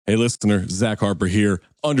Hey, listener, Zach Harper here.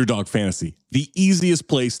 Underdog Fantasy, the easiest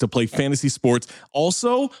place to play fantasy sports.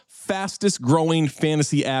 Also, fastest growing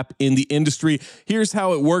fantasy app in the industry. Here's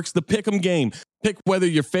how it works. The Pick'em game. Pick whether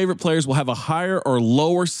your favorite players will have a higher or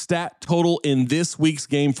lower stat total in this week's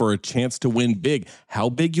game for a chance to win big. How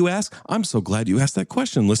big, you ask? I'm so glad you asked that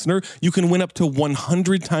question, listener. You can win up to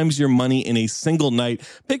 100 times your money in a single night.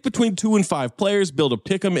 Pick between 2 and 5 players, build a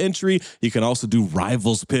Pick'em entry. You can also do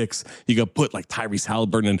rivals picks. You can put like Tyrese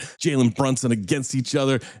Halliburton and Jalen Brunson against each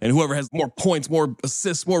other, and whoever has more points, more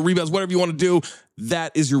assists, more rebounds, whatever you want to do,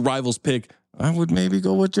 that is your rivals pick. I would maybe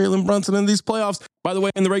go with Jalen Brunson in these playoffs. By the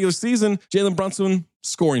way, in the regular season, Jalen Brunson,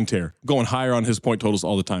 scoring tear, going higher on his point totals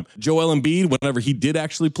all the time. Joel Embiid, whenever he did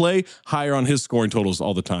actually play, higher on his scoring totals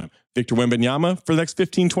all the time. Victor Wembanyama, for the next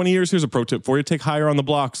 15, 20 years, here's a pro tip for you. Take higher on the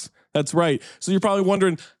blocks. That's right. So you're probably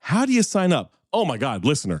wondering, how do you sign up? Oh my God,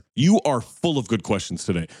 listener, you are full of good questions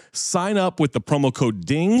today. Sign up with the promo code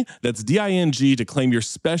DING, that's D-I-N-G, to claim your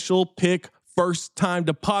special pick first time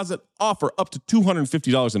deposit offer up to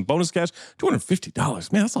 $250 in bonus cash.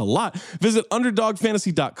 $250, man, that's a lot. Visit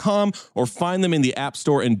underdogfantasy.com or find them in the App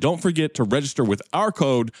Store. And don't forget to register with our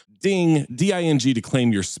code DING, D-I-N-G, to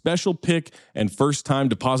claim your special pick and first time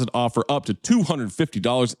deposit offer up to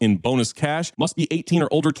 $250 in bonus cash. Must be 18 or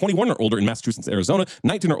older, 21 or older in Massachusetts, Arizona,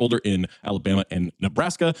 19 or older in Alabama and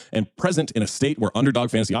Nebraska, and present in a state where Underdog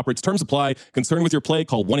Fantasy operates. Terms apply. Concerned with your play,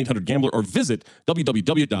 call 1-800-GAMBLER or visit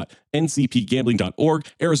www.ncpgambling.org.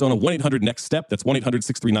 Arizona, 1-800-NEXT-STEP. That's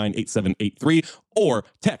 1-800-639-8783. Or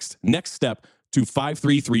text NEXT STEP to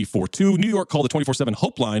 53342. New York, call the 24/7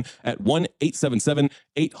 Hope line at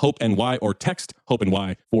 1-877-8-HOPE-NY or text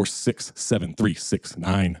HOPE-NY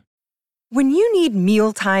 467-369. When you need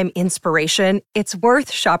mealtime inspiration, it's worth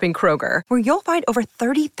shopping Kroger, where you'll find over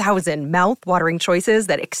 30,000 mouth-watering choices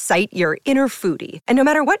that excite your inner foodie. And no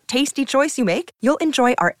matter what tasty choice you make, you'll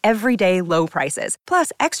enjoy our everyday low prices,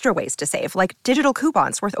 plus extra ways to save, like digital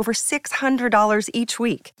coupons worth over $600 each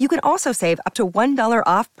week. You can also save up to $1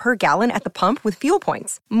 off per gallon at the pump with fuel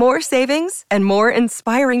points. More savings and more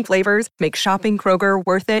inspiring flavors make shopping Kroger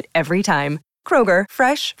worth it every time. Kroger,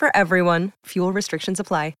 fresh for everyone. Fuel restrictions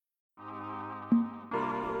apply.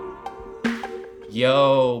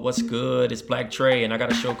 Yo, what's good? It's Black Trey, and I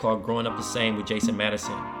got a show called Growing Up the Same with Jason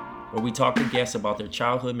Madison, where we talk to guests about their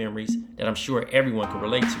childhood memories that I'm sure everyone can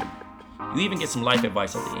relate to. You even get some life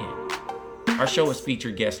advice at the end. Our show has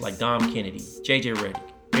featured guests like Dom Kennedy, JJ Redick,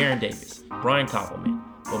 Baron Davis, Brian Koppelman,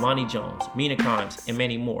 Bomani Jones, Mina Kimes, and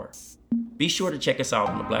many more. Be sure to check us out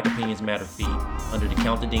on the Black Opinions Matter feed under the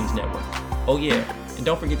Count the Dings Network. Oh yeah, and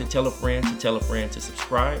don't forget to tell a friend to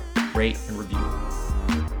subscribe, rate, and review.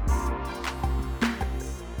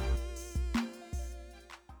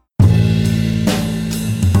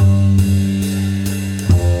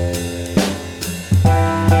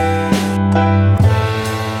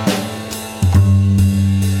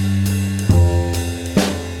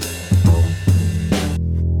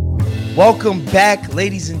 Welcome back,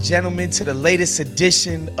 ladies and gentlemen, to the latest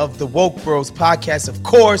edition of the Woke Bros podcast. Of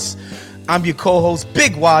course, I'm your co-host,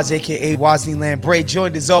 Big Waz, a.k.a. Wozni Lambre,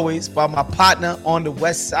 joined as always by my partner on the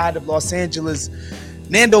west side of Los Angeles,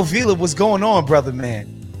 Nando Vila. What's going on, brother, man?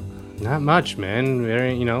 Not much, man.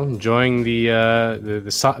 Very, enjoying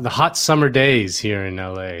the hot summer days here in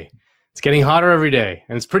LA. It's getting hotter every day,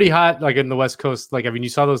 and it's pretty hot, like in the West Coast. Like, I mean, you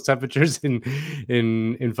saw those temperatures in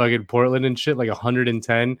fucking Portland and shit, like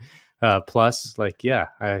 110 plus. Like, yeah,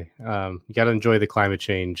 you got to enjoy the climate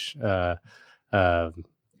change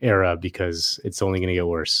era because it's only going to get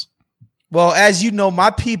worse. Well, as you know, my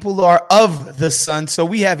people are of the sun, so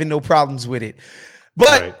we having no problems with it.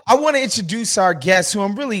 But right. I want to introduce our guest, who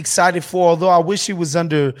I'm really excited for, although I wish he was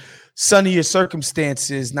under sunnier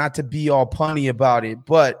circumstances, not to be all punny about it.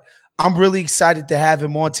 But I'm really excited to have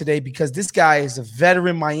him on today because this guy is a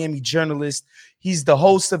veteran Miami journalist. He's the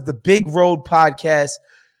host of the Big Road podcast.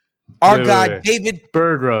 Our guy, David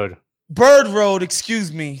Bird Road,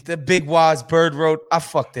 excuse me. The Big Waz Bird Road. I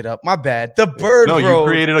fucked it up. My bad. The Bird Road.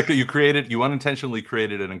 You unintentionally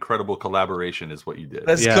created an incredible collaboration is what you did.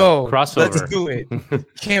 Let's go. Crossover. Let's do it.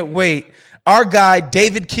 Can't wait. Our guy,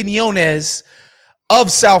 David Quinones of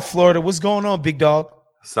South Florida. What's going on, big dog?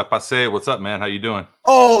 Sapase, what's up, man? How you doing?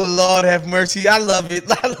 Oh, Lord have mercy. I love it.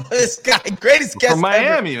 I love this guy. Greatest guest from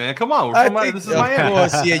Miami, man. Come on. We're from Miami. This is Miami.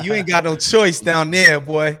 Of course, yeah, you ain't got no choice down there,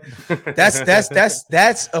 boy. That's a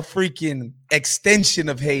freaking extension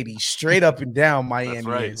of Haiti, straight up and down Miami. That's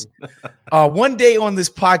right. Is. One day on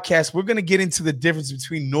this podcast, we're going to get into the difference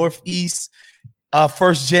between Northeast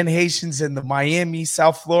first gen Haitians and the Miami,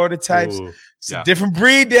 South Florida types. Ooh. It's a different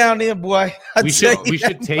breed down there, boy. We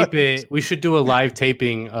should tape it. We should do a live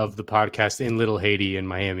taping of the podcast in Little Haiti in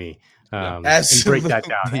Miami. And break that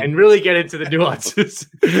down and really get into the nuances.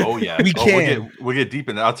 Oh yeah, we can. We'll get deep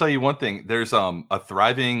in it. I'll tell you one thing. There's a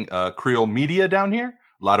thriving Creole media down here.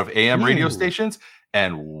 A lot of AM radio stations,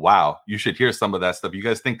 and wow, you should hear some of that stuff. You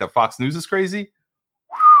guys think that Fox News is crazy?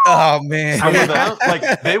 Oh man,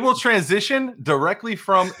 like they will transition directly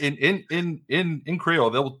from in Creole.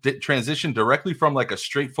 They'll transition directly from like a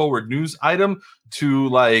straightforward news item to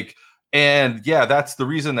like, and yeah, that's the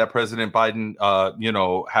reason that President Biden,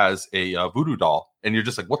 has a voodoo doll, and you're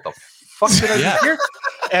just like, what the fuck did I just hear?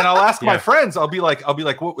 And I'll ask my friends. I'll be like,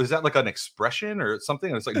 what was that, like an expression or something?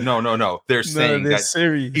 And it's like, no. They're saying that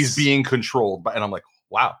serious. He's being controlled by, and I'm like,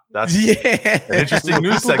 wow, that's an interesting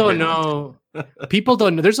news segment. People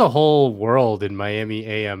don't know. There's a whole world in Miami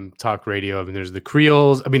AM talk radio. I mean, there's the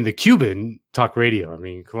Creoles. I mean, the Cuban talk radio. I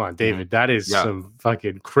mean, come on, David. That is some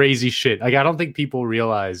fucking crazy shit. Like, I don't think people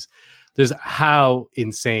realize there's how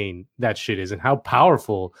insane that shit is and how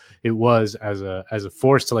powerful it was as a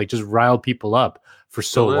force to like just rile people up for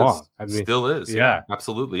so long. I mean, still is. Yeah,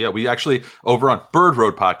 absolutely. Yeah, we actually over on Bird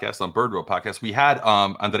Road podcast, we had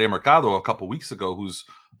Andrea Mercado a couple weeks ago, who's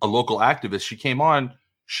a local activist. She came on.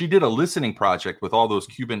 She did a listening project with all those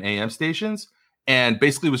Cuban AM stations, and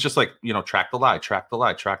basically was just like, track the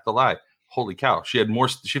lie. Holy cow! She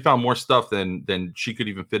found more stuff than she could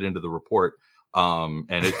even fit into the report. And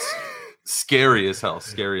it's scary as hell.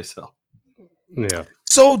 Yeah.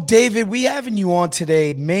 So, David, we having you on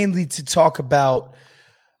today mainly to talk about,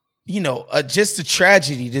 just a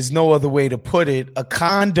tragedy. There's no other way to put it. A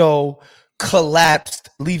condo collapsed,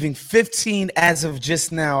 leaving 15 as of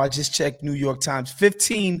just now. I just checked New York Times.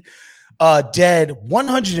 15 dead,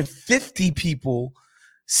 150 people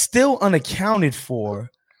still unaccounted for,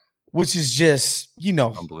 which is just,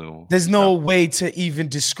 unbelievable. There's no way to even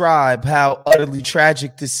describe how utterly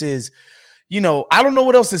tragic this is. I don't know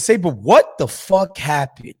what else to say, but what the fuck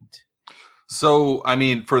happened? So, I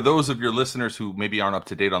mean, for those of your listeners who maybe aren't up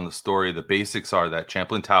to date on the story, the basics are that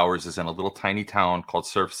Champlain Towers is in a little tiny town called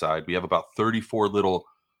Surfside. We have about 34 little,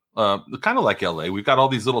 kind of like LA. We've got all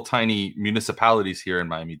these little tiny municipalities here in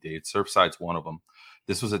Miami-Dade. Surfside's one of them.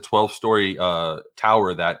 This was a 12-story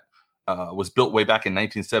tower that was built way back in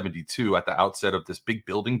 1972 at the outset of this big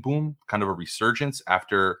building boom, kind of a resurgence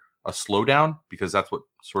after a slowdown, because that's what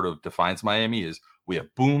sort of defines Miami is we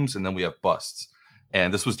have booms and then we have busts.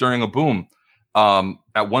 And this was during a boom. At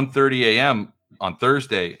 1:30 a.m. on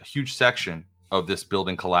Thursday, a huge section of this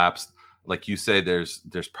building collapsed. Like you say, there's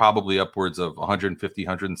probably upwards of 150,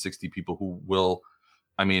 160 people who will,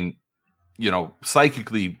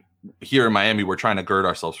 psychically here in Miami, we're trying to gird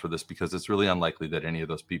ourselves for this because it's really unlikely that any of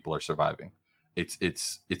those people are surviving.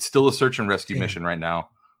 It's still a search and rescue mission right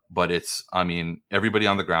now, but everybody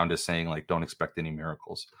on the ground is saying like, don't expect any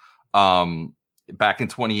miracles. Back in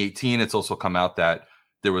 2018, it's also come out that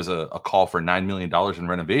there was a call for $9 million in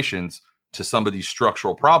renovations to some of these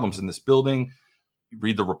structural problems in this building.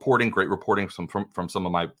 Read the reporting, great reporting from some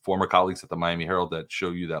of my former colleagues at the Miami Herald that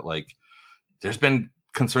show you that like there's been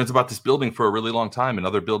concerns about this building for a really long time and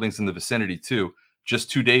other buildings in the vicinity too.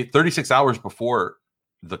 Just 2 days, 36 hours before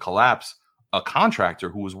the collapse, a contractor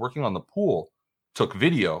who was working on the pool took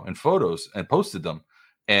video and photos and posted them.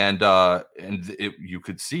 And you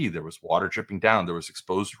could see there was water dripping down. There was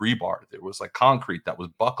exposed rebar. There was like concrete that was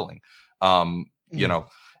buckling, and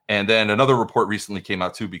then another report recently came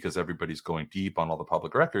out too, because everybody's going deep on all the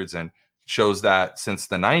public records and shows that since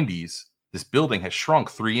the 90s, this building has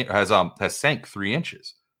sank 3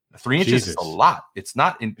 inches. 3 inches is a lot. It's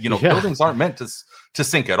not buildings aren't meant to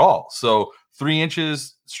sink at all. So 3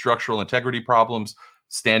 inches, structural integrity problems,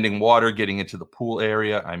 standing water getting into the pool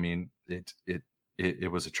area. I mean,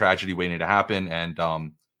 it was a tragedy waiting to happen. And,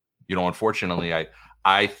 unfortunately,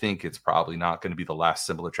 I think it's probably not going to be the last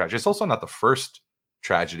similar tragedy. It's also not the first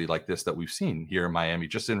tragedy like this that we've seen here in Miami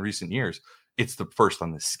just in recent years. It's the first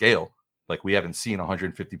on this scale. Like we haven't seen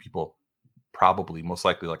 150 people probably most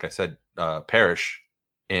likely, like I said, perish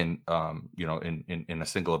in a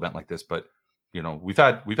single event like this. But, we've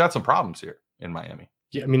had some problems here in Miami.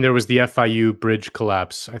 Yeah, I mean, there was the FIU bridge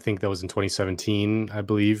collapse. I think that was in 2017, I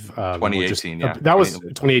believe. 2018, that was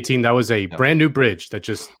 2018. That was a brand new bridge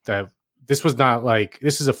this was not like,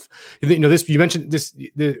 this is this, you mentioned this,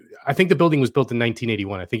 I think the building was built in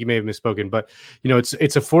 1981. I think you may have misspoken, but it's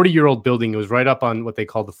a 40-year-old building. It was right up on what they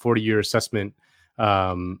call the 40-year assessment.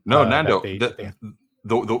 Nando,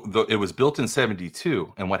 it was built in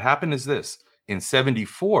 72. And what happened is this: in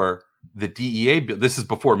 74, the DEA, this is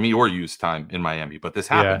before me or you's time in Miami, but this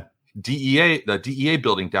happened. the DEA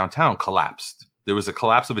building downtown collapsed. There was a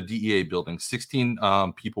collapse of a DEA building. 16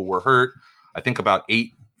 people were hurt. I think about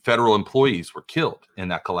 8 federal employees were killed in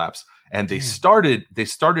that collapse. And they started a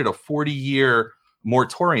 40-year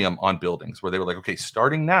moratorium on buildings where they were like, okay,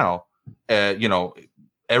 starting now,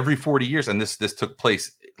 every 40 years, and this took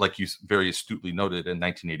place, like you very astutely noted, in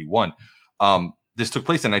 1981. This took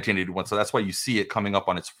place in 1981, so that's why you see it coming up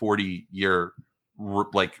on its 40-year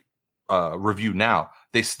review now.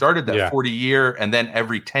 They started that 40-year, and then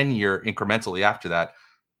every 10-year incrementally after that,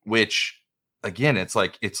 which again, it's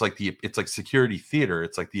like security theater.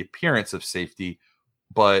 It's like the appearance of safety,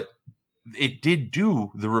 but it did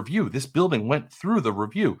do the review. This building went through the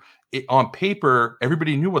review. On paper,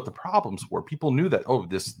 everybody knew what the problems were. People knew that,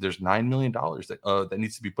 there's $9 million that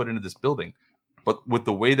needs to be put into this building. But with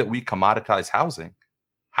the way that we commoditize housing,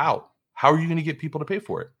 how are you going to get people to pay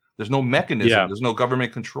for it? There's no mechanism. Yeah. There's no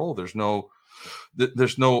government control. There's no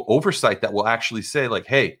oversight that will actually say, like,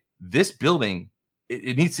 hey, this building,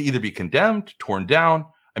 it needs to either be condemned, torn down.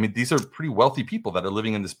 I mean, these are pretty wealthy people that are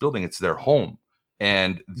living in this building. It's their home.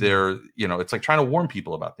 And they're, it's like trying to warn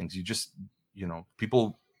people about things. You just,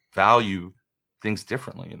 people value things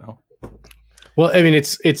differently, Well, I mean,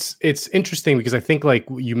 it's interesting because I think, like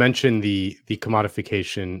you mentioned, the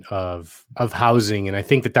commodification of housing, and I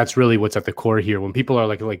think that's really what's at the core here. When people are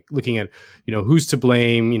like looking at, who's to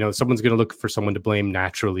blame, someone's going to look for someone to blame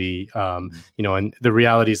naturally, and the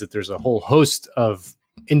reality is that there's a whole host of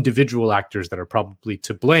individual actors that are probably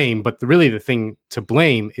to blame, but really the thing to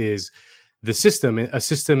blame is the system, a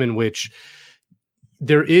system in which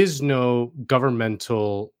there is no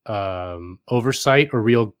governmental oversight or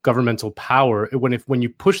real governmental power. When you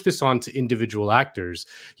push this on to individual actors,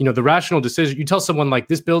 the rational decision, you tell someone like,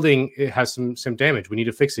 this building, it has some damage. We need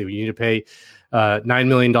to fix it. We need to pay $9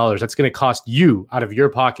 million. That's going to cost you out of your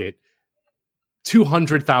pocket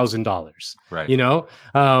 $200,000. Right.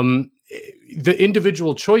 The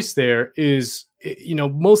individual choice there is,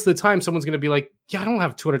 most of the time someone's going to be like, yeah, I don't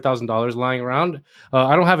have $200,000 lying around.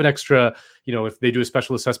 I don't have an extra, if they do a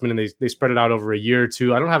special assessment and they spread it out over a year or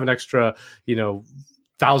two, I don't have an extra,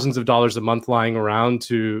 thousands of dollars a month lying around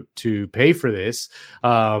to pay for this.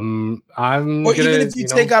 Even if you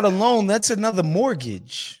take out a loan, that's another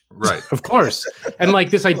mortgage. Right. Of course. And like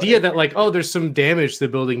this idea that like, there's some damage to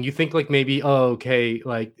the building. You think like maybe, okay,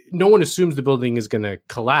 like no one assumes the building is going to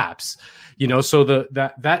collapse. So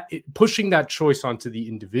that pushing that choice onto the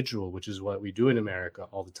individual, which is what we do in America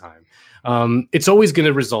all the time, it's always going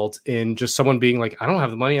to result in just someone being like, I don't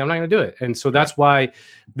have the money, I'm not going to do it. And so that's why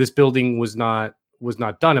this building was not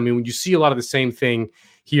done. I mean, when you see a lot of the same thing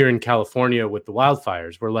here in California with the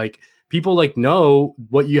wildfires, where like people like know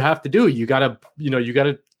what you have to do. You gotta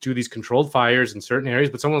do these controlled fires in certain areas,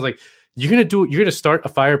 but someone's like, you're gonna start a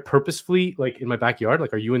fire purposefully, like in my backyard?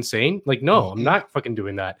 Like, are you insane? Like, no, I'm not fucking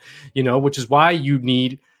doing that. Which is why you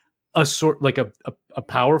need a sort like a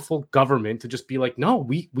powerful government to just be like, no,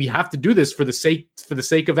 we have to do this for the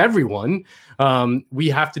sake of everyone. We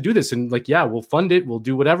have to do this, and like, yeah, we'll fund it, we'll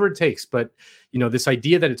do whatever it takes. But this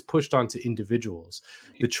idea that it's pushed onto individuals,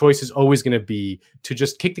 the choice is always going to be to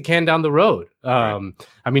just kick the can down the road. Right.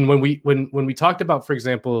 I mean, when we talked about, for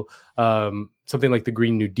example, something like the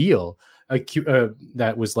Green New Deal,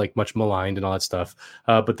 that was like much maligned and all that stuff.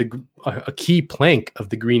 But a key plank of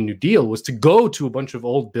the Green New Deal was to go to a bunch of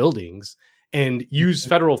old buildings and use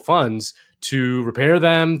federal funds to repair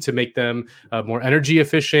them, to make them more energy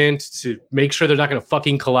efficient, to make sure they're not going to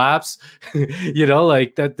fucking collapse.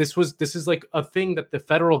 Like that. This is like a thing that the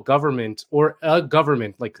federal government or a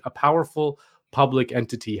government, like a powerful public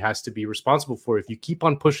entity, has to be responsible for. If you keep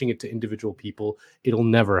on pushing it to individual people, it'll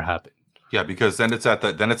never happen. Yeah, because then it's at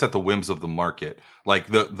the whims of the market. Like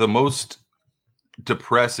the most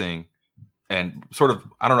depressing and sort of,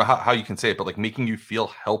 I don't know how you can say it, but like making you feel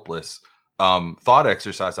helpless thought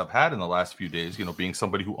exercise I've had in the last few days, being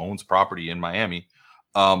somebody who owns property in Miami,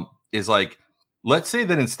 is like, let's say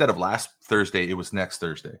that instead of last Thursday, it was next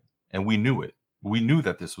Thursday, and we knew it. We knew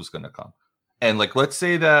that this was going to come. And like, let's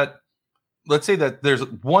say that there's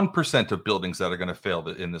 1% of buildings that are going to fail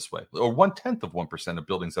in this way, or 0.1% of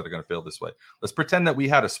buildings that are going to fail this way. Let's pretend that we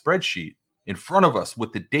had a spreadsheet in front of us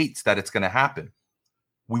with the dates that it's going to happen.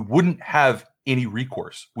 We wouldn't have any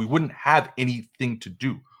recourse. We wouldn't have anything to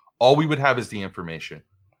do. All we would have is the information.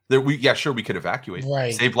 We could evacuate,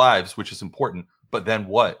 right, save lives, which is important. But then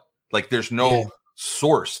what? Like, there's no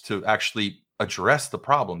source to actually address the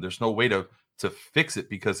problem. There's no way to fix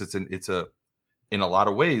it, because in a lot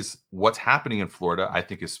of ways, what's happening in Florida, I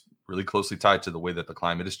think, is really closely tied to the way that the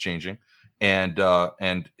climate is changing, and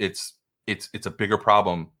it's a bigger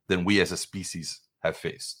problem than we as a species have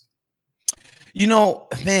faced. You know,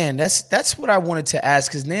 man, that's what I wanted to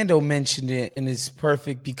ask, because Nando mentioned it, and it's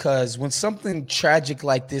perfect because when something tragic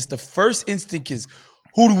like this, the first instinct is,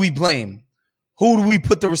 who do we blame? Who do we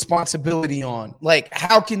put the responsibility on? Like,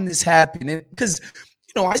 how can this happen? Because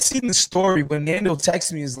I seen the story when Nando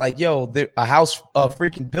texted me, is like, yo, a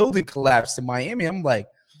freaking building collapsed in Miami. I'm like,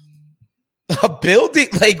 a building?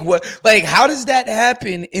 Like what? Like, how does that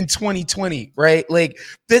happen in 2020? Right? Like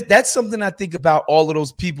that's something I think about, all of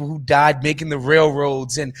those people who died making the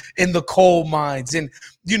railroads and in the coal mines and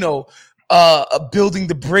building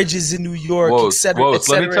the bridges in New York, et cetera, et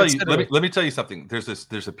cetera, let me tell you something.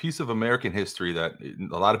 There's a piece of American history that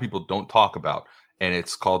a lot of people don't talk about, and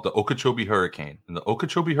it's called the Okeechobee Hurricane. And the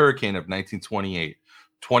Okeechobee Hurricane of 1928,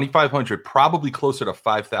 2,500, probably closer to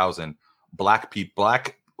 5,000 black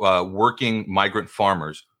working migrant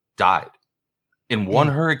farmers died in one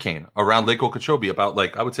hurricane around Lake Okeechobee, about,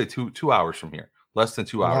 like, I would say 2 hours from here, less than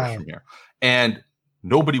 2 hours from here. And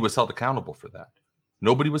nobody was held accountable for that.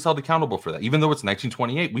 Nobody was held accountable for that. Even though it's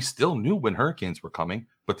 1928, we still knew when hurricanes were coming,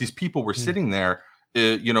 but these people were sitting there,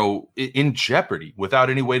 in jeopardy without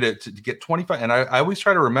any way to get 25. And I always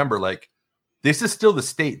try to remember, like, this is still the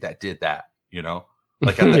state that did that,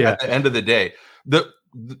 like at the end of the day,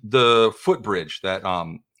 the footbridge that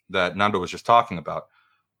Nando was just talking about,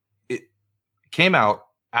 it came out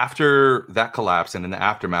after that collapse, and in the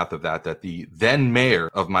aftermath of that the then mayor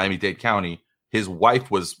of Miami-Dade County, his wife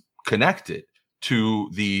was connected to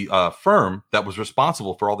the firm that was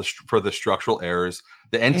responsible for the structural errors.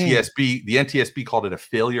 The NTSB called it a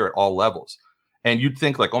failure at all levels. And you'd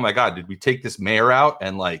think, like, oh my God, did we take this mayor out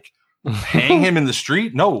and like hang him in the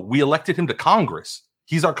street? No, we elected him to Congress.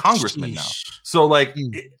 He's our congressman now. So like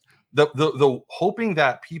the hoping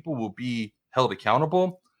that people will be held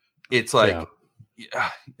accountable, it's like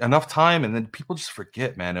enough time, and then people just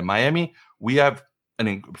forget, man. In Miami,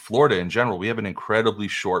 in Florida in general, we have an incredibly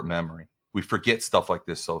short memory. We forget stuff like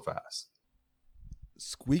this so fast.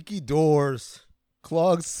 Squeaky doors,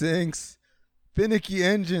 clogged sinks, finicky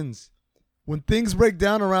engines. When things break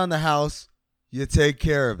down around the house, you take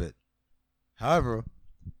care of it. However,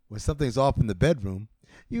 when something's off in the bedroom,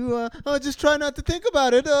 you just try not to think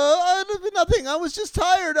about it. Nothing. I was just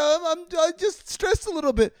tired. I'm just stressed a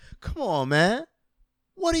little bit. Come on, man.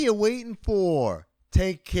 What are you waiting for?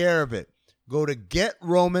 Take care of it. Go to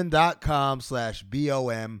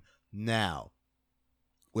GetRoman.com/BOM now.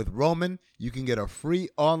 With Roman, you can get a free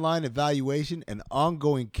online evaluation and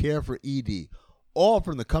ongoing care for ED, all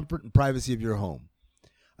from the comfort and privacy of your home.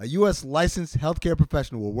 A U.S. licensed healthcare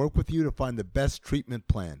professional will work with you to find the best treatment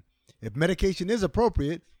plan. If medication is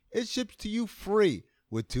appropriate, it ships to you free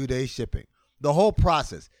with 2-day shipping. The whole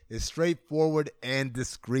process is straightforward and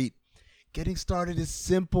discreet. Getting started is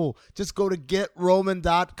simple. Just go to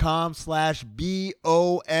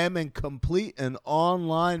GetRoman.com/BOM and complete an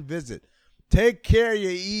online visit. Take care of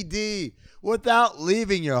your ED without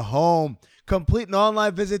leaving your home. Complete an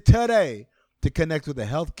online visit today to connect with a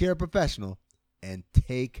healthcare professional and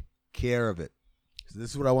take care of it. So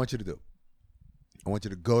this is what I want you to do. I want you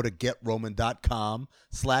to go to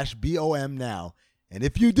GetRoman.com/BOM now. And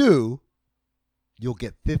if you do, you'll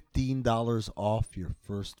get $15 off your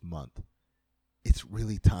first month. It's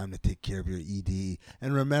really time to take care of your ED.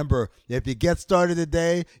 And remember, if you get started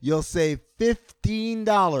today, you'll save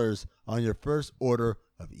 $15 on your first order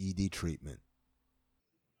of ED treatment.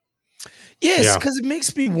 Yes, because it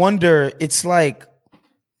makes me wonder. It's like,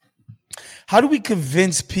 how do we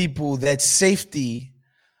convince people that safety,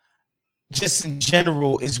 just in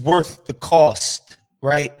general, is worth the cost,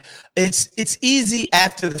 right? It's easy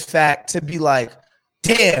after the fact to be like,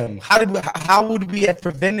 damn, how would we have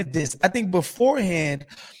prevented this? I think beforehand,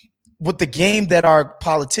 what the game that our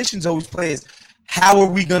politicians always play is, how are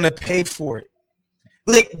we going to pay for it?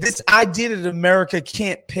 Like, this idea that America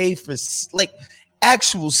can't pay for, like,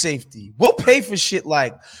 actual safety. We'll pay for shit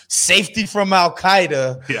like safety from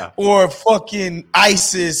Al-Qaeda or fucking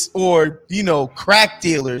ISIS or, crack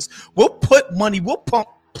dealers. We'll pump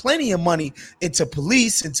plenty of money into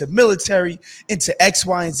police, into military, into X,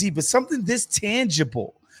 Y, and Z, but something this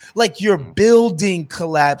tangible, like your building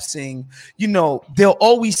collapsing, they'll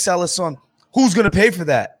always sell us on who's going to pay for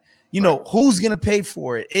that. Who's going to pay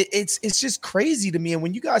for it? It's just crazy to me. And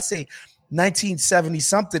when you guys say 1970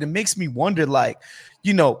 something, it makes me wonder, like,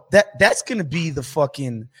 that's going to be the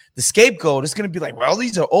scapegoat. It's going to be like, well,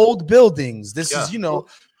 these are old buildings. This is,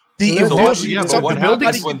 but what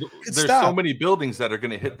happens when there's so many buildings that are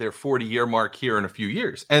going to hit their 40-year mark here in a few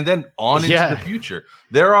years, and then on into the future?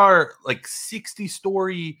 There are like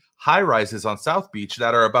 60-story high-rises on South Beach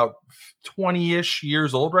that are about 20-ish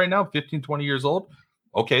years old right now, 15, 20 years old.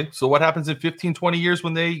 Okay, so what happens in 15, 20 years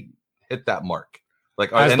when they hit that mark.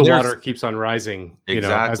 Like as the water keeps on rising,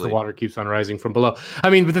 as the water keeps on rising from below. I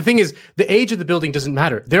mean, but the thing is, the age of the building doesn't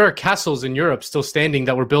matter. There are castles in Europe still standing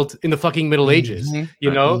that were built in the fucking Middle Ages,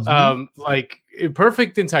 like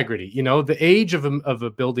perfect integrity. The age of a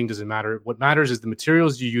building doesn't matter. What matters is the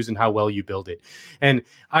materials you use and how well you build it. And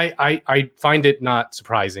I find it not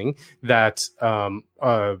surprising that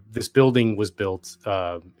this building was built,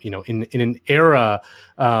 in an era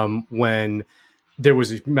when there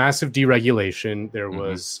was a massive deregulation. There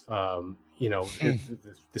was,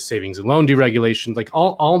 the savings and loan deregulation, like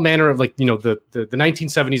all manner of the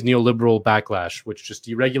 1970s neoliberal backlash, which just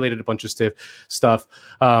deregulated a bunch of stuff,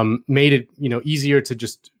 made it, easier to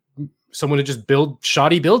just someone to just build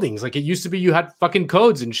shoddy buildings. Like it used to be, you had fucking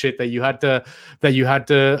codes and shit that you had to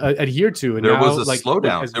adhere to. And there now, was a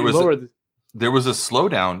slowdown. There was a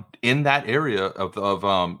slowdown in that area of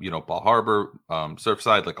Bal Harbor,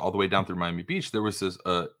 Surfside, like all the way down through Miami Beach. There was this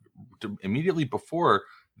immediately before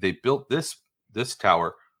they built this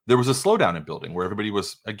tower, there was a slowdown in building where everybody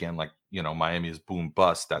was, again, like, Miami is boom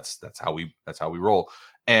bust. That's how we roll.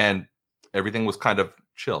 And everything was kind of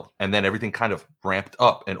chill. And then everything kind of ramped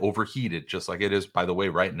up and overheated, just like it is, by the way,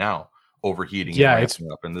 right now. Overheating, it's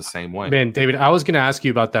up in the same way. Man, David, I was going to ask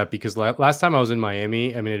you about that because last time I was in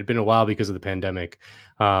Miami, I mean, it had been a while because of the pandemic.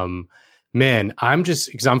 Man,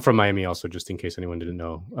 because I'm from Miami also, just in case anyone didn't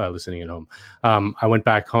know, listening at home. I went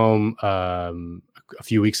back home a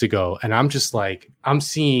few weeks ago, and I'm just like, I'm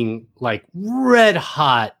seeing like red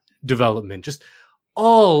hot development just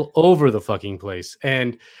all over the fucking place.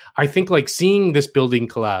 And I think like seeing this building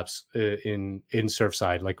collapse in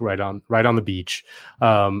Surfside, like right on the beach,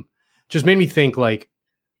 just made me think like,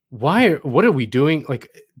 what are we doing? Like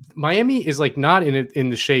Miami is like not in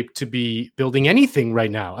the shape to be building anything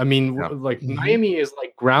right now. I mean, Miami is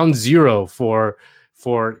like ground zero for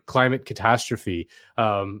climate catastrophe.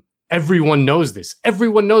 Everyone knows this.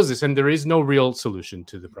 And there is no real solution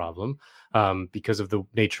to the problem because of the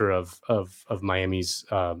nature of Miami's,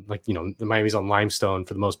 the Miami's on limestone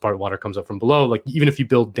for the most part. Water comes up from below. Like even if you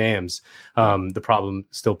build dams, the problem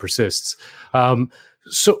still persists.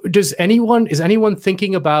 So is anyone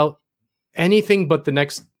thinking about anything but the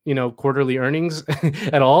next, quarterly earnings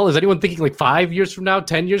at all? Is anyone thinking like 5 years from now,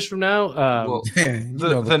 10 years from now?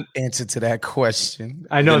 The answer to that question.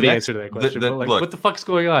 I know the answer to that question, but like, look, what the fuck's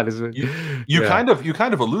going on? Is it you kind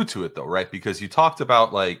of allude to it though, right? Because you talked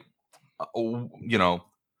about like,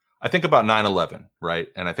 I think about 9/11, right?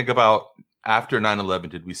 And I think about after 9/11,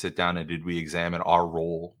 did we sit down and did we examine our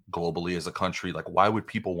role globally as a country? Like, why would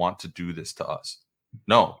people want to do this to us?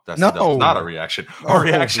 No, that's not a reaction. Our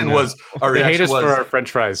reaction was they hate us for our French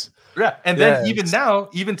fries. Yeah, and then even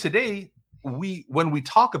today, when we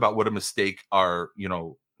talk about what a mistake our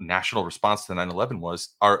national response to 9/11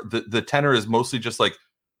 was, the tenor is mostly just like,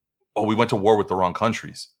 oh, we went to war with the wrong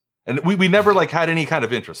countries, and we never like had any kind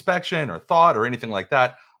of introspection or thought or anything like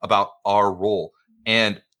that about our role.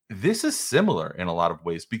 And this is similar in a lot of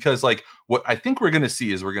ways because like what I think we're going to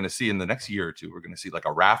see in the next year or two, we're going to see like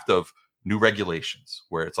a raft of new regulations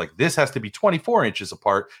where it's like this has to be 24 inches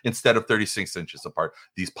apart instead of 36 inches apart.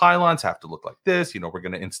 These pylons have to look like this. We're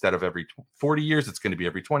going to, instead of every 40 years, it's going to be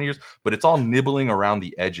every 20 years, but it's all nibbling around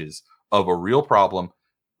the edges of a real problem.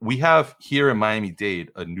 We have here in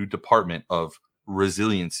Miami-Dade a new department of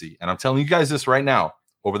resiliency. And I'm telling you guys this right now,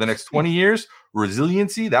 over the next 20 years,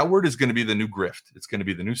 resiliency, that word is going to be the new grift. It's going to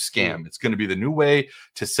be the new scam. It's going to be the new way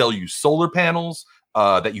to sell you solar panels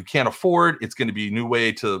that you can't afford. It's going to be a new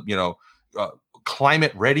way to,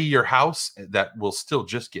 climate ready your house that will still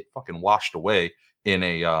just get fucking washed away in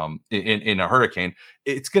a hurricane.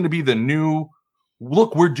 It's going to be the new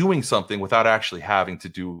look. We're doing something without actually having to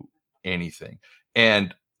do anything.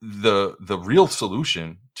 And the real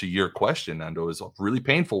solution to your question, Nando, is a really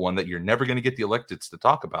painful one that you're never going to get the electeds to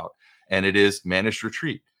talk about, and it is managed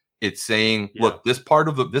retreat. It's saying, look, this part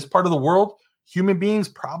of the world, human beings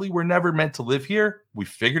probably were never meant to live here. We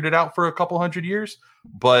figured it out for a couple hundred years,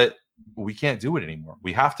 but we can't do it anymore.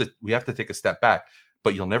 We have to take a step back.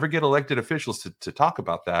 But you'll never get elected officials to talk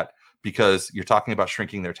about that because you're talking about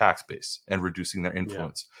shrinking their tax base and reducing their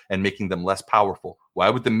influence and making them less powerful. Why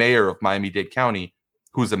would the mayor of Miami-Dade County,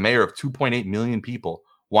 who's a mayor of 2.8 million people,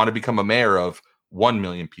 want to become a mayor of 1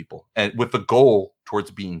 million people and with the goal towards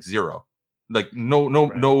being zero? Like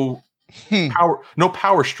no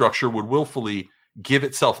power structure would willfully give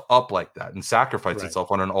itself up like that and sacrifice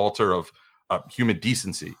itself on an altar of human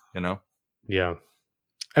decency, Yeah.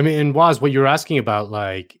 I mean, and Waz, what you're asking about,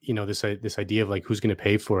 like, this idea of like who's going to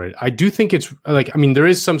pay for it. I do think it's like, I mean, there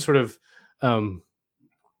is some sort of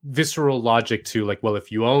visceral logic to like, well,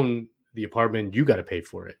 if you own the apartment, you got to pay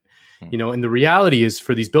for it. You know, and the reality is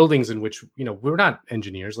for these buildings in which, you know, we're not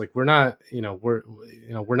engineers, like we're not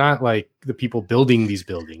like the people building these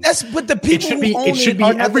buildings. That's what the people it should be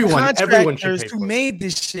everyone should pay who for made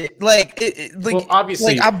this shit. Like, well,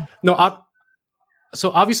 obviously, so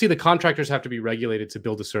obviously the contractors have to be regulated to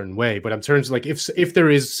build a certain way. But in terms of like if there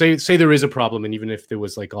is say there is a problem, and even if it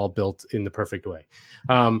was like all built in the perfect way,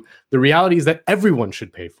 the reality is that everyone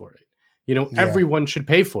should pay for it. You know, everyone should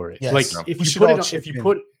pay for it. Yes. Like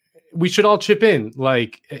we should all chip in.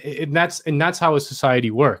 Like, and that's how a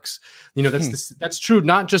society works. You know, that's true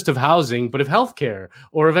not just of housing, but of healthcare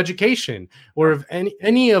or of education or of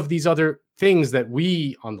any of these other things that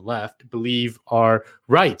we on the left believe are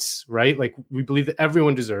rights, right? Like we believe that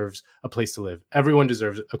everyone deserves a place to live. Everyone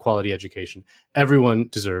deserves a quality education. Everyone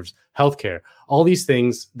deserves healthcare. All these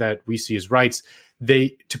things that we see as rights,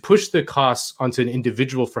 to push the costs onto an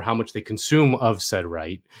individual for how much they consume of said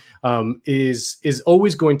right is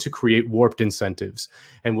always going to create warped incentives.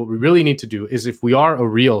 And what we really need to do is, if we are a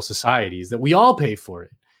real society, is that we all pay for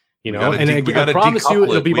it. You know, I promise you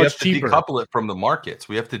it'll be much cheaper. We have to decouple it from the markets.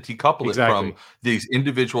 We have to decouple it from these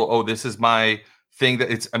individual, oh, this is my thing.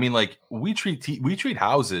 That it's, I mean, like we treat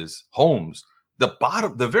houses, homes,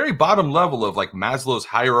 the very bottom level of like Maslow's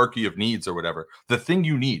hierarchy of needs or whatever, the thing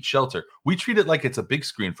you need, shelter. We treat it like it's a big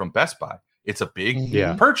screen from Best Buy. It's a big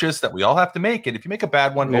purchase that we all have to make. And if you make a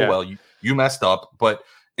bad one, oh, well, you messed up. But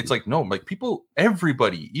it's like, no, like people,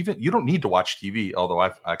 everybody, even you don't need to watch TV, although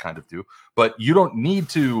I kind of do, but you don't need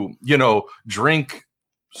to, you know, drink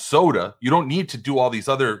soda. You don't need to do all these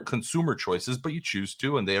other consumer choices, but you choose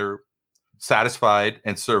to, and they're satisfied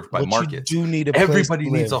and served by markets. You do need Everybody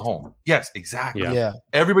needs a home. Yes, exactly. Yeah.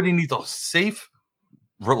 Everybody needs a safe,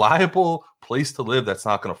 reliable place to live that's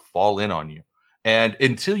not going to fall in on you. And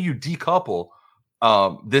until you decouple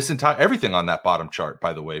everything on that bottom chart,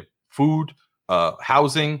 by the way, food,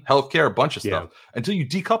 housing, healthcare, a bunch of stuff. Until you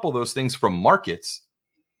decouple those things from markets,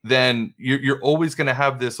 then you're always going to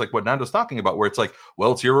have this, like what Nando's talking about, where it's like,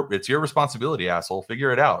 well, it's your responsibility, asshole.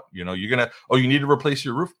 Figure it out. You know, you need to replace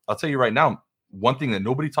your roof. I'll tell you right now, one thing that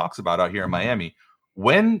nobody talks about out here in Miami,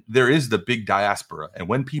 when there is the big diaspora and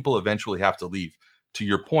when people eventually have to leave, to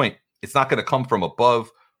your point, it's not going to come from above,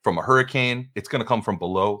 from a hurricane. It's going to come from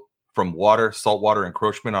below, from water, saltwater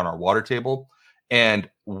encroachment on our water table. And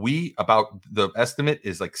about the estimate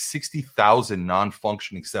is like 60,000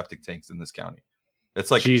 non-functioning septic tanks in this county. It's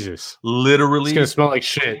like Jesus, literally, it's gonna smell like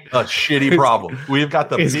shit. A shitty problem. We've got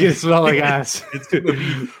it's gonna smell like ass. It's gonna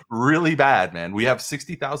be really bad, man. We have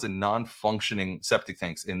 60,000 non-functioning septic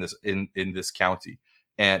tanks in this county,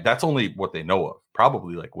 and that's only what they know of.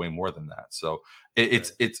 Probably like way more than that. So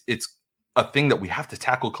it's a thing that we have to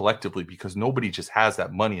tackle collectively, because nobody just has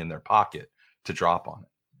that money in their pocket to drop on it.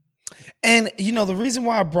 And, you know, the reason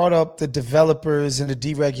why I brought up the developers and the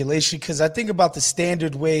deregulation, because I think about the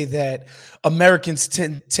standard way that Americans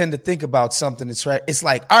tend to think about something. It's right. It's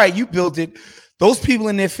like, all right, you built it. Those people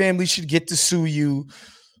in their family should get to sue you.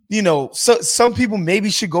 You know, so some people maybe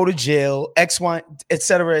should go to jail, X, Y, et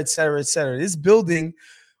cetera, et cetera, et cetera. This building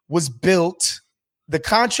was built. The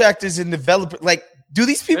contractors and developers, like, do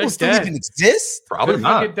these people still even exist? Probably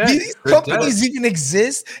not. Do these companies even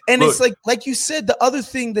exist? And it's like you said, the other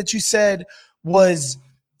thing that you said was,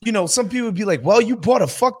 you know, some people would be like, well, you bought a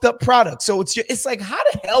fucked up product. So it's like, how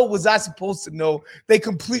the hell was I supposed to know they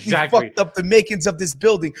completely fucked up the makings of this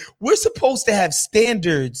building? We're supposed to have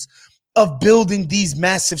standards of building these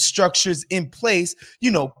massive structures in place,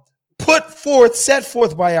 you know, set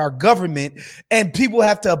forth by our government, and people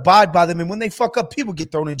have to abide by them. And when they fuck up, people get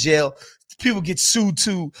thrown in jail. People get sued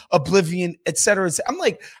to oblivion, et cetera. I'm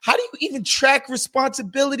like, how do you even track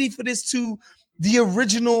responsibility for this to the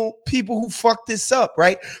original people who fucked this up,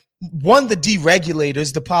 right? One, the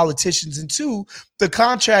deregulators, the politicians, and two, the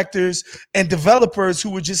contractors and developers who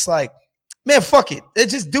were just like, man, fuck it.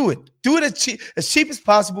 Let's just do it. Do it as cheap as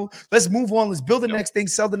possible. Let's move on. Let's build the next thing,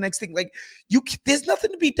 sell the next thing. Like, there's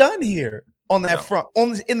nothing to be done here on that front,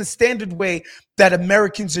 in the standard way that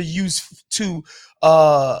Americans are used to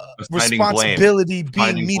responsibility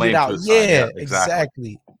being meted out. Yeah,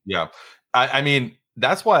 exactly. Yeah. I mean,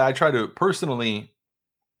 that's why I try to personally,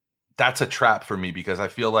 that's a trap for me, because I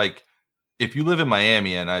feel like if you live in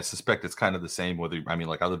Miami, and I suspect it's kind of the same,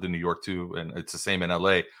 I lived in New York too, and it's the same in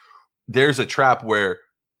LA, there's a trap where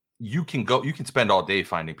you can spend all day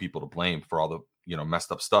finding people to blame for all the, you know,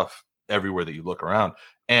 messed up stuff everywhere that you look around,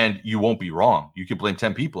 and you won't be wrong. You can blame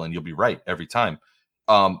 10 people and you'll be right every time.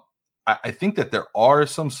 I think that there are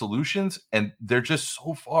some solutions, and they're just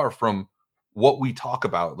so far from what we talk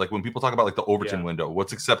about. Like when people talk about like the Overton window,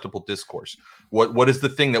 what's acceptable discourse? What is the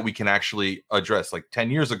thing that we can actually address? Like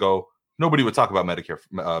 10 years ago, nobody would talk about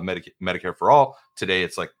Medicare for all. Today,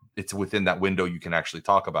 it's like it's within that window you can actually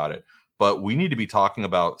talk about it. But we need to be talking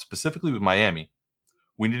about, specifically with Miami,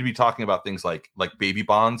 we need to be talking about things like baby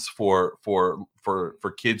bonds for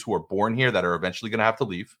kids who are born here that are eventually going to have to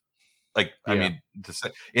leave. Like, I mean,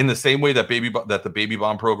 in the same way that the baby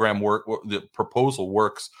bond program the proposal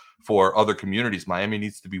works for other communities, Miami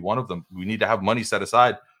needs to be one of them. We need to have money set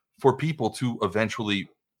aside for people to eventually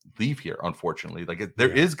leave here. Unfortunately, like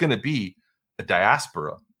there is going to be a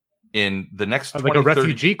diaspora in the next 20, like a 30.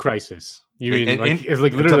 refugee crisis. You mean it's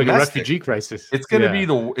like literally like a refugee crisis? It's going to be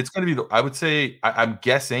the. I would say I'm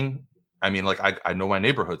guessing. I mean, like I know my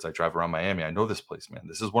neighborhoods. I drive around Miami. I know this place, man.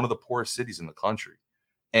 This is one of the poorest cities in the country,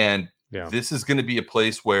 and this is going to be a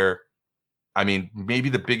place where, I mean, maybe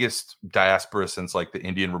the biggest diaspora since like the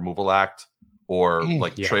Indian Removal Act or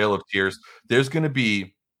Trail of Tears. There's going to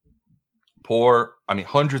be poor. I mean,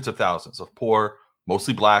 hundreds of thousands of poor,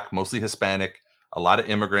 mostly Black, mostly Hispanic, a lot of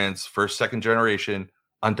immigrants, first, second generation,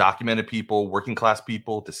 undocumented people, working class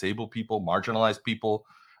people, disabled people, marginalized people.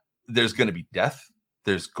 There's going to be death.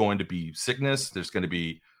 There's going to be sickness. There's going to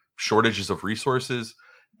be shortages of resources.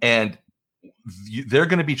 And we're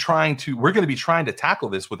going to be trying to tackle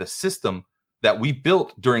this with a system that we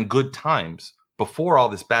built during good times before all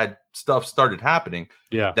this bad stuff started happening.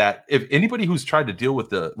 Yeah. That if anybody who's tried to deal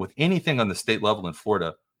with anything on the state level in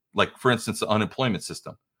Florida, like for instance, the unemployment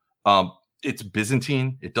system, it's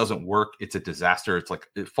Byzantine. It doesn't work. It's a disaster. It's like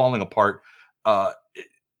falling apart.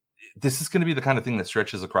 This is going to be the kind of thing that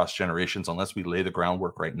stretches across generations unless we lay the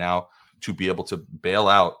groundwork right now to be able to bail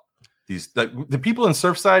out the people in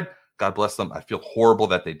Surfside. God bless them. I feel horrible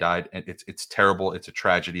that they died, and it's terrible. It's a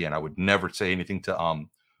tragedy, and I would never say anything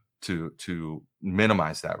to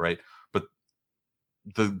minimize that, right? But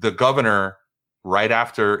the governor, right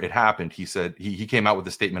after it happened, he said he came out with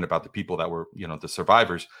a statement about the people that were, the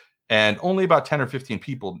survivors, and only about 10 or 15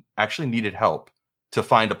 people actually needed help to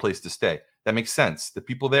find a place to stay. That makes sense. The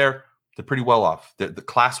people there, they're pretty well off. The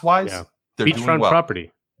class-wise, they're doing well.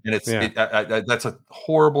 Property. And it's that's a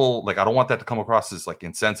horrible, like, I don't want that to come across as like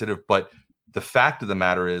insensitive, but the fact of the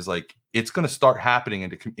matter is, like, it's going to start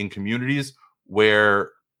happening in communities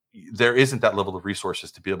where there isn't that level of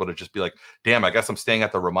resources to be able to just be like, damn, I guess I'm staying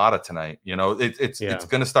at the Ramada tonight. It's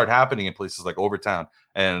going to start happening in places like Overtown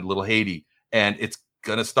and Little Haiti. And it's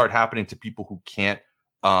going to start happening to people who can't,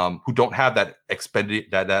 who don't have that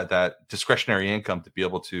that discretionary income to be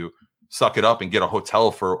able to suck it up and get a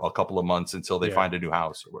hotel for a couple of months until they find a new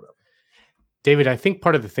house or whatever. David, I think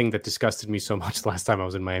part of the thing that disgusted me so much the last time I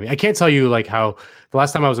was in Miami, I can't tell you like how the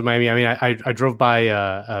last time I was in Miami, I mean, I drove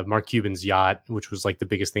by Mark Cuban's yacht, which was like the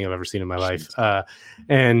biggest thing I've ever seen in my life.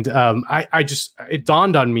 It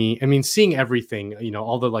dawned on me, I mean, seeing everything,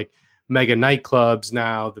 all the like mega nightclubs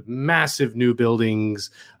now, the massive new buildings,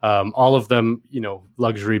 all of them,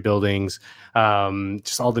 luxury buildings,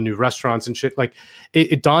 just all the new restaurants and shit. Like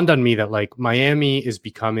it dawned on me that like Miami is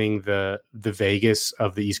becoming the Vegas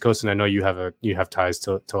of the East Coast. And I know you have ties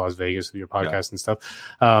to Las Vegas with your podcast and stuff.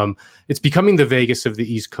 It's becoming the Vegas of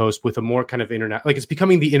the East Coast with a more kind of it's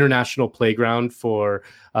becoming the international playground for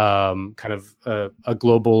kind of a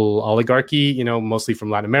global oligarchy, mostly from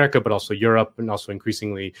Latin America, but also Europe and also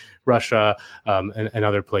increasingly Russia and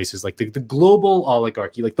other places, like the global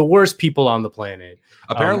oligarchy, like the worst people on the planet.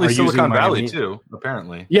 Apparently Silicon Valley too,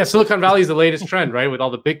 apparently. Yeah, Silicon Valley is the latest trend, right? With all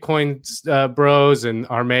the Bitcoin bros and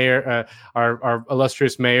our mayor, our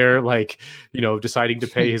illustrious mayor, like, deciding to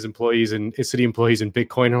pay his employees and his city employees in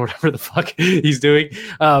Bitcoin or whatever the fuck he's doing.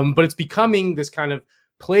 But it's becoming this kind of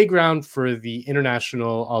playground for the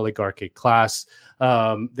international oligarchic class.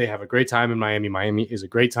 They have a great time in Miami. Miami is a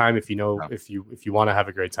great time if you want to have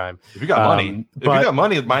a great time. If you got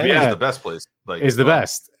money, Miami is the best place. Is the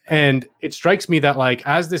best. And it strikes me that like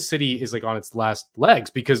as this city is like on its last legs,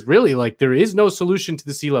 because really like there is no solution to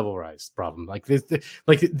the sea level rise problem. Like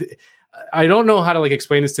I don't know how to like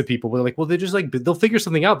explain this to people, but like, well, they're just like they'll figure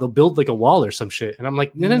something out. They'll build like a wall or some shit, and I'm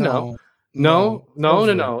like, no.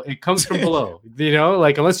 It comes from below.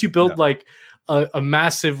 Like unless you build like a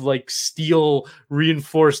massive like steel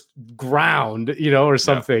reinforced ground, or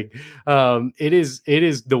something. It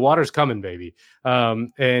is the water's coming, baby.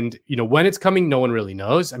 And when it's coming, no one really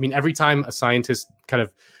knows. I mean, every time a scientist kind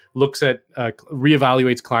of looks at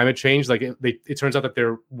reevaluates climate change, like it turns out that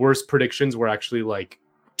their worst predictions were actually like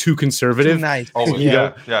too conservative. Too nice. Oh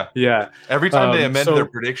yeah. Every time they amend their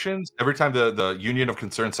predictions, every time the Union of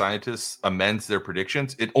Concerned Scientists amends their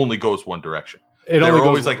predictions, it only goes one direction. It only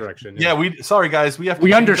goes one direction. Sorry guys,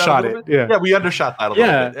 we undershot it. Yeah, we undershot that a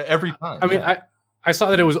little bit every time. I mean, I saw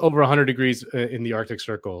that it was over 100 degrees in the Arctic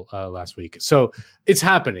Circle last week. So it's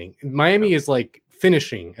happening. Miami is like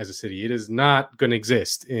finishing as a city. It is not going to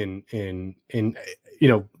exist in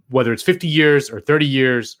whether it's 50 years or 30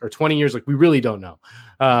 years or 20 years, like we really don't know.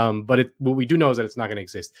 But what we do know is that it's not going to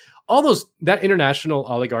exist. That international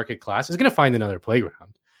oligarchic class is going to find another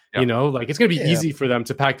playground. Yep. It's going to be easy for them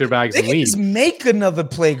to pack their bags and leave. Just make another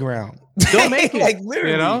playground. They'll make it.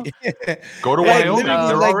 Literally. Go to Wyoming.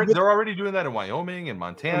 They're already doing that in Wyoming and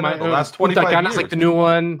Montana. The last 25 years. Like the new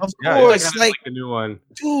one. Of course, like the new one.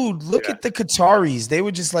 Dude, look at the Qataris. They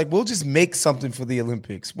were just like, we'll just make something for the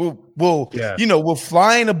Olympics. We'll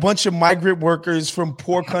fly in a bunch of migrant workers from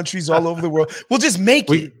poor countries all over the world. We'll just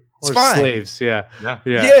make it. It's fine. Slaves, yeah,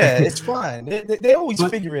 it's fine. They always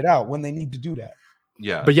figure it out when they need to do that.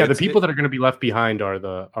 Yeah, but the people that are going to be left behind are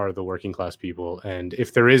the working class people, and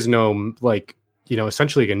if there is no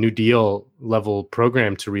essentially like a New Deal level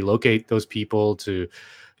program to relocate those people to,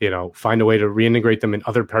 find a way to reintegrate them in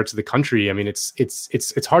other parts of the country. I mean,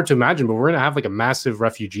 it's hard to imagine, but we're going to have like a massive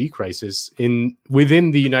refugee crisis within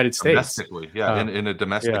the United States. Domestically, in a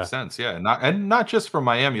domestic sense, not just for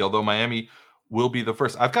Miami, although Miami will be the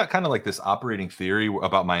first. I've got kind of like this operating theory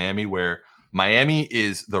about Miami where Miami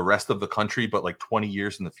is the rest of the country, but like 20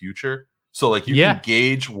 years in the future. So like you can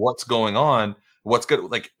gauge what's going on, what's good.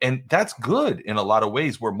 And that's good in a lot of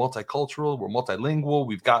ways. We're multicultural, we're multilingual.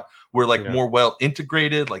 We're more well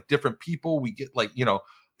integrated, like different people. We get I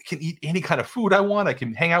can eat any kind of food I want. I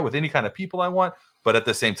can hang out with any kind of people I want. But at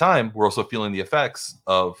the same time, we're also feeling the effects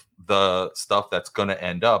of the stuff that's going to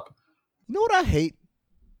end up. You know what I hate?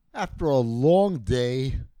 After a long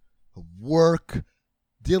day of work,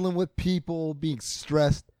 dealing with people, being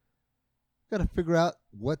stressed, got to figure out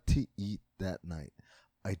what to eat that night.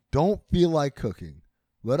 I don't feel like cooking,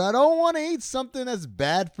 but I don't want to eat something that's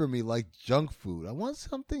bad for me like junk food. I want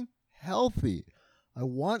something healthy. I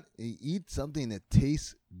want to eat something that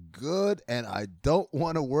tastes good, and I don't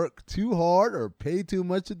want to work too hard or pay too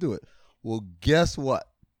much to do it. Well, guess what?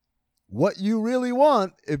 What you really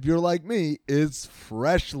want, if you're like me, is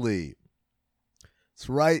Freshly. That's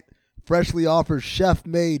right. Freshly offers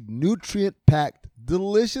chef-made, nutrient-packed,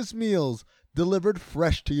 delicious meals delivered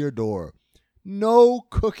fresh to your door. No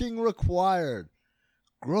cooking required.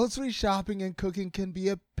 Grocery shopping and cooking can be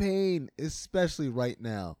a pain, especially right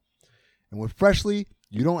now. And with Freshly,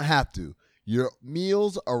 you don't have to. Your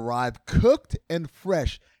meals arrive cooked and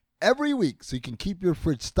fresh every week, so you can keep your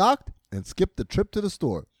fridge stocked and skip the trip to the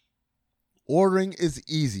store. Ordering is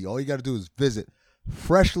easy. All you got to do is visit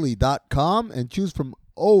freshly.com and choose from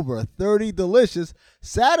over 30 delicious,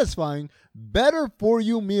 satisfying,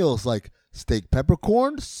 better-for-you meals like steak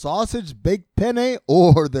peppercorn, sausage baked penne,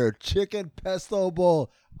 or their chicken pesto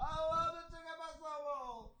bowl. I love the chicken pesto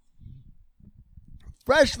bowl.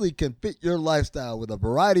 Freshly can fit your lifestyle with a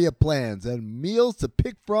variety of plans and meals to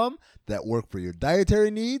pick from that work for your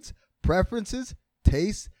dietary needs, preferences,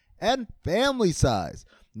 tastes, and family size.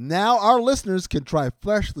 Now our listeners can try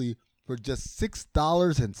Freshly for just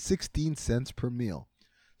 $6.16 per meal.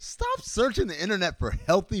 Stop searching the internet for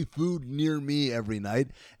healthy food near me every night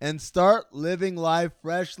and start living life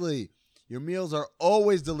freshly. Your meals are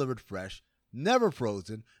always delivered fresh, never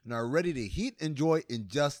frozen, and are ready to heat and enjoy in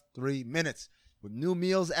just 3 minutes. With new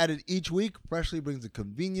meals added each week, Freshly brings the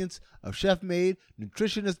convenience of chef-made,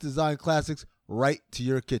 nutritionist-designed classics right to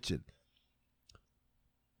your kitchen.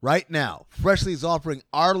 Right now, Freshly is offering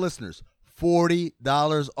our listeners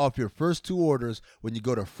 $40 off your first 2 orders when you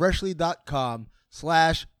go to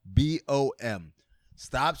freshly.com/BOM.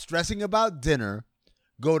 Stop stressing about dinner.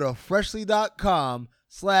 Go to freshly.com/BOM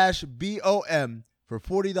for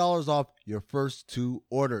 $40 off your first 2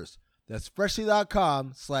 orders. That's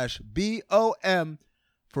freshly.com/BOM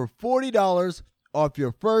for $40 off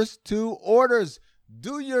your first 2 orders.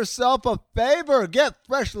 Do yourself a favor. Get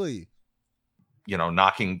Freshly.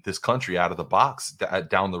 Knocking this country out of the box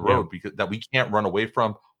down the road because that we can't run away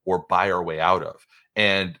from or buy our way out of.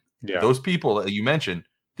 And those people that you mentioned,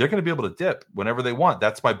 they're going to be able to dip whenever they want.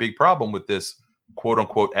 That's my big problem with this quote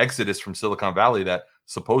unquote exodus from Silicon Valley that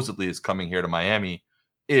supposedly is coming here to Miami.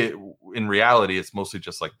 In reality, it's mostly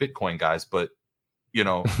just like Bitcoin guys. But,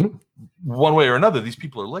 one way or another, these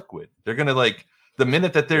people are liquid. They're going to the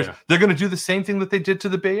minute that they're going to do the same thing that they did to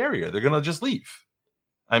the Bay Area. They're going to just leave.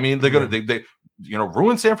 I mean, they're going to,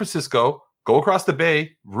 ruin San Francisco, go across the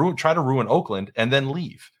Bay, try to ruin Oakland, and then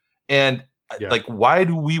leave. And why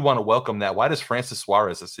do we want to welcome that? Why does Francis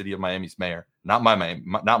Suarez, the city of Miami's mayor, not my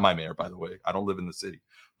mayor, by the way, I don't live in the city,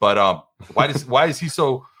 but why is he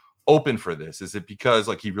so open for this? Is it because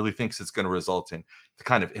he really thinks it's going to result in the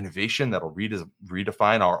kind of innovation that'll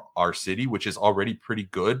redefine our city, which is already pretty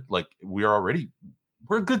good? We're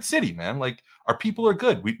a good city, man. Our people are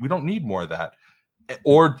good. We don't need more of that.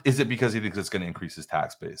 Or is it because he thinks it's going to increase his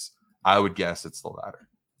tax base? I would guess it's the latter.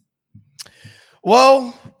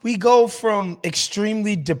 Well, we go from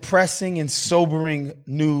extremely depressing and sobering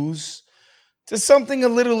news to something a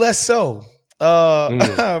little less so.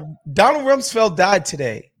 Donald Rumsfeld died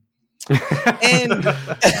today. And,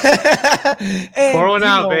 pour one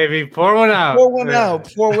out, baby. Pour one out. Pour one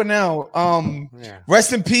out. Pour one out.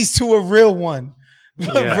 Rest in peace to a real one.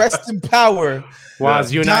 Yeah. Rest in power.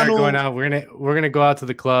 Waz, you and I are going out. We're gonna go out to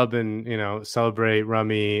the club and celebrate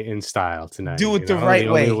Rummy in style tonight. Do it the right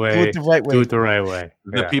way. Do it the right way. Do it the right way.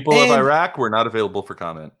 The people of Iraq were not available for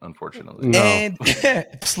comment, unfortunately. No. And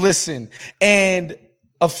listen, and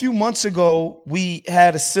a few months ago we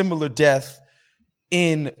had a similar death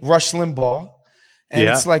in Rush Limbaugh, and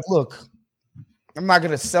it's like, look, I'm not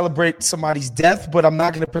gonna celebrate somebody's death, but I'm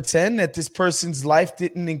not gonna pretend that this person's life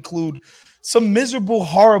didn't include some miserable,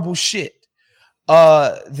 horrible shit.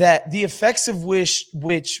 That the effects of which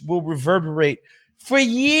will reverberate for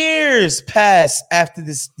years past after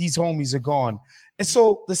these homies are gone. And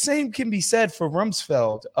so the same can be said for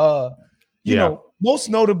Rumsfeld. You know, most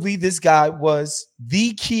notably, this guy was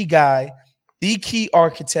the key guy, the key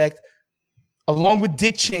architect, along with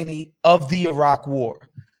Dick Cheney, of the Iraq War.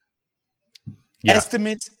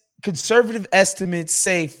 Conservative estimates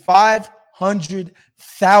say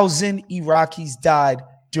 500,000 Iraqis died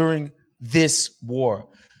during this war.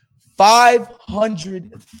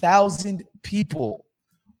 500,000 people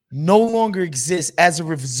no longer exist as a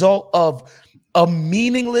result of a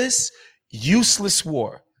meaningless, useless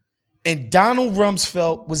war. And Donald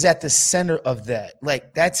Rumsfeld was at the center of that.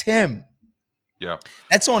 Like, that's him. Yeah.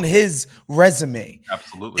 That's on his resume.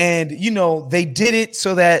 Absolutely. And, they did it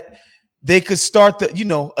so that they could start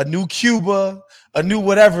a new Cuba, a new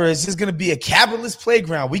whatever. It's just going to be a capitalist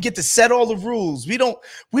playground. We get to set all the rules. We're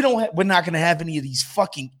not going to have any of these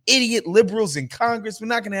fucking idiot liberals in Congress. We're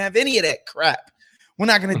not going to have any of that crap. We're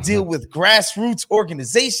not going to deal with grassroots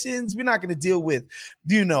organizations. We're not going to deal with,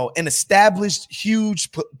 an established huge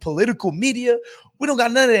political media. We don't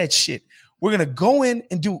got none of that shit. We're going to go in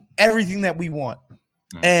and do everything that we want.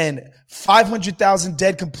 And 500,000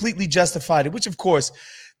 dead completely justified it, which of course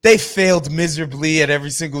they failed miserably at every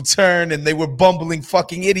single turn, and they were bumbling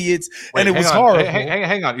fucking idiots. Wait, and it was horrible.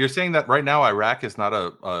 Hang on. You're saying that right now Iraq is not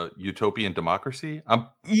a utopian democracy?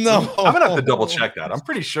 No. I'm gonna have to double check that. I'm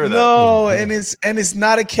pretty sure that. No, and it's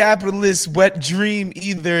not a capitalist wet dream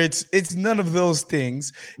either. It's none of those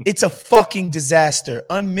things. It's a fucking disaster,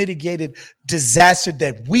 unmitigated disaster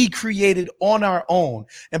that we created on our own.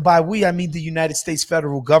 And by we, I mean the United States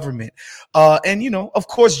federal government. And of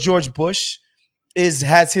course, George Bush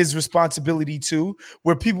has his responsibility too,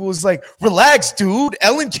 where people was like, relax, dude.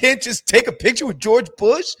 Ellen can't just take a picture with George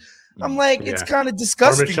Bush. I'm like, it's kind of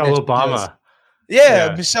disgusting. Or Michelle Obama.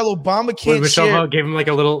 Michelle Obama can't share. Gave him a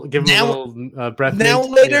little breath. Now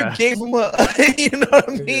later gave him a, you know what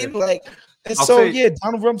I mean? Like, and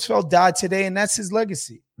Donald Rumsfeld died today, and that's his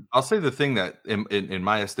legacy. I'll say the thing that, in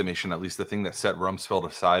my estimation, at least the thing that set Rumsfeld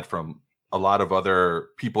aside from a lot of other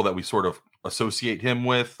people that we sort of associate him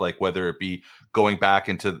with, like whether it be going back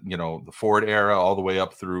into the Ford era all the way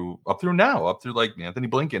up through like Anthony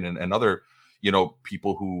Blinken and other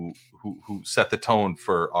people who set the tone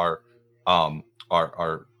for our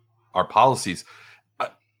policies.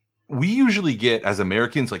 We usually get, as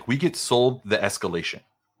Americans, like, we get sold the escalation.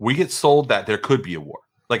 We get sold that there could be a war.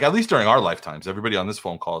 Like, at least during our lifetimes, everybody on this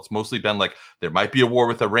phone call, it's mostly been like, there might be a war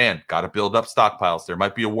with Iran, got to build up stockpiles. There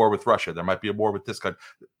might be a war with Russia. There might be a war with this country.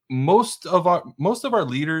 Most of our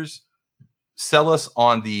leaders sell us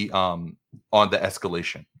on the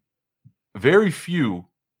escalation. Very few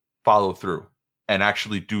follow through and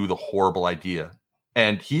actually do the horrible idea.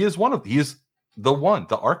 And he is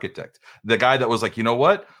the architect, the guy that was like, you know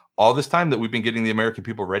what? All this time that we've been getting the American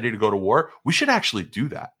people ready to go to war, we should actually do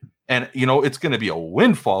that. And it's going to be a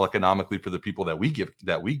windfall economically for the people that we give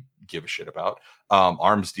a shit about,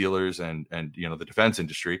 arms dealers and the defense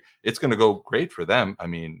industry. It's going to go great for them. I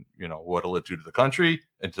mean, what'll it do to the country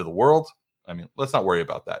and to the world? I mean, let's not worry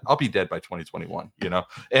about that. I'll be dead by 2021.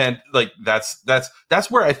 And like that's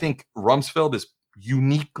where I think Rumsfeld is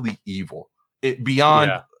uniquely evil.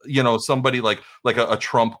 Beyond somebody like a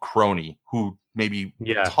Trump crony who maybe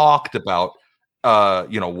talked about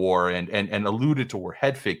war and alluded to war,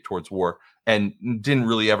 head fake towards war, and didn't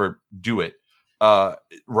really ever do it.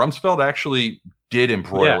 Rumsfeld actually did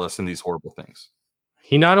embroil us in these horrible things.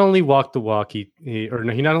 He not only walked the walk, he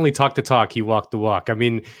not only talked the talk, he walked the walk. I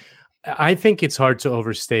mean, I think it's hard to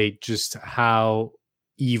overstate just how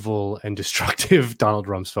evil and destructive Donald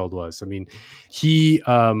Rumsfeld was. I mean, he,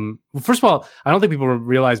 first of all, I don't think people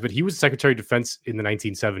realize, but he was Secretary of Defense in the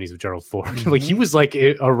 1970s with Gerald Ford. Like, he was like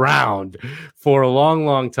around for a long,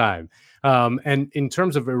 long time. And in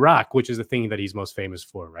terms of Iraq, which is the thing that he's most famous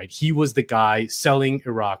for, right? He was the guy selling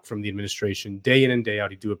Iraq from the administration day in and day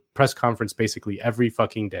out. He'd do a press conference basically every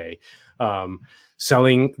fucking day,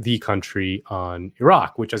 selling the country on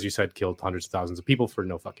Iraq, which, as you said, killed hundreds of thousands of people for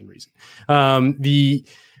no fucking reason. The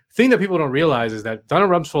thing that people don't realize is that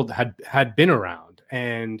Donald Rumsfeld had been around,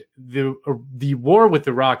 and the war with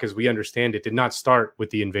Iraq, as we understand it, did not start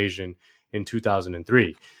with the invasion in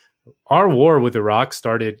 2003. Our war with Iraq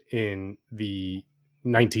started in the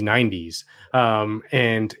 1990s,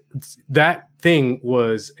 and that thing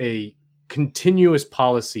was a continuous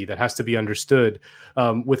policy that has to be understood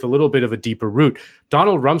with a little bit of a deeper root.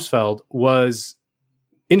 Donald Rumsfeld was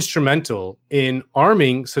instrumental in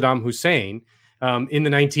arming Saddam Hussein in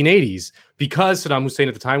the 1980s, because Saddam Hussein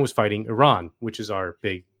at the time was fighting Iran, which is our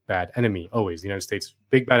big bad enemy. Always the United States'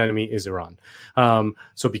 big bad enemy is Iran.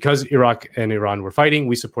 So because Iraq and Iran were fighting,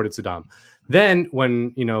 we supported Saddam. Then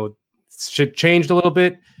when shit changed a little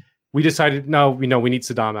bit, we decided, no, we need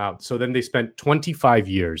Saddam out. So then they spent 25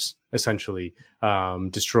 years essentially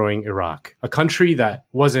destroying Iraq, a country that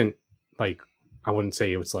wasn't like, I wouldn't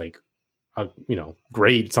say it was like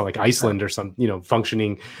great. It's not like Iceland or some,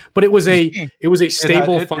 functioning, but it was a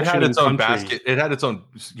stable, functioning country. It had its own,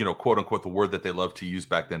 quote unquote, the word that they loved to use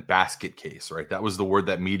back then, basket case, right? That was the word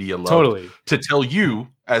that media loved to tell you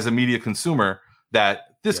as a media consumer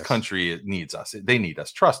that this country needs us. They need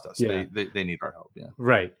us. Trust us. Yeah. They need our help. Yeah.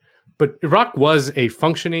 Right. But Iraq was a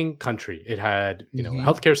functioning country. It had, a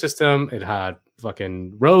healthcare system. It had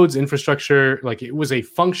fucking roads, infrastructure. Like, it was a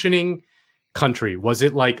functioning country. Was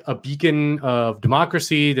it like a beacon of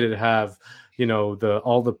democracy? Did it have,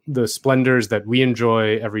 all the splendors that we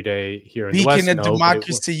enjoy every day here in the West? Beacon of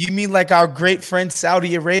democracy. You mean like our great friend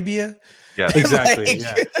Saudi Arabia? Yeah, exactly.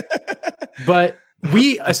 Yeah. But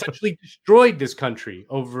we essentially destroyed this country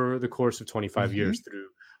over the course of 25 years through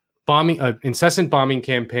incessant bombing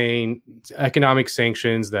campaign, economic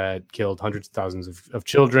sanctions that killed hundreds of thousands of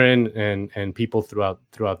children and people throughout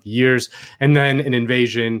the years, and then an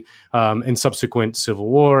invasion and subsequent civil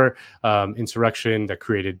war, insurrection that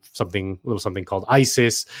created something called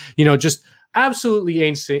ISIS. Just absolutely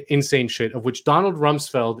insane shit, of which Donald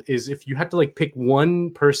Rumsfeld is, if you had to pick one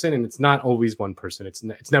person, and it's not always one person, it's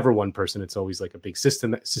never one person, it's always like a big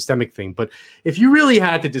systemic thing, but if you really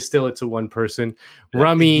had to distill it to one person,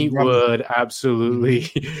 Rummy would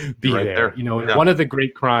absolutely be right there. One of the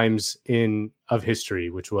great crimes of history,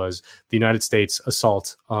 which was the United States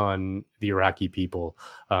assault on the Iraqi people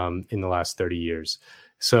in the last 30 years.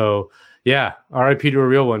 So yeah, RIP to a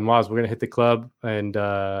real one. Waz, we're gonna hit the club, and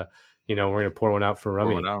we're going to pour one out for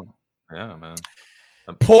Rummy. Yeah, man.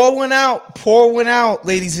 Pour one out,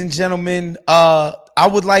 ladies and gentlemen. I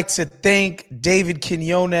would like to thank David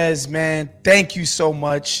Quinones, man. Thank you so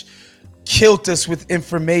much. Killed us with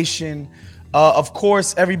information. Of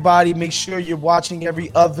course, everybody, make sure you're watching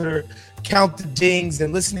every other Count the Dings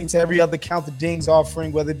and listening to every other Count the Dings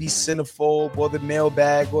offering, whether it be Cinephobe or the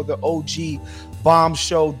Mailbag or the OG Bomb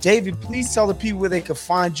Show. David, please tell the people where they could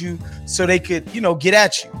find you so they could, get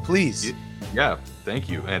at you, please. Yeah, thank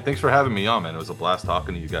you. And thanks for having me on, man. It was a blast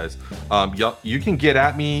talking to you guys. You can get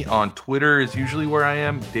at me on Twitter is usually where I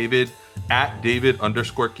am,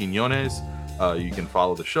 David_Quinones. You can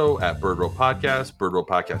follow the show at Bird Row Podcast,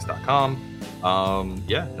 birdrowpodcast.com.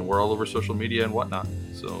 And we're all over social media and whatnot.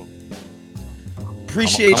 So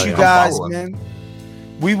appreciate you guys, man.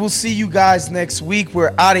 We will see you guys next week.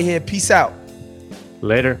 We're out of here. Peace out.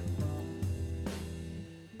 Later.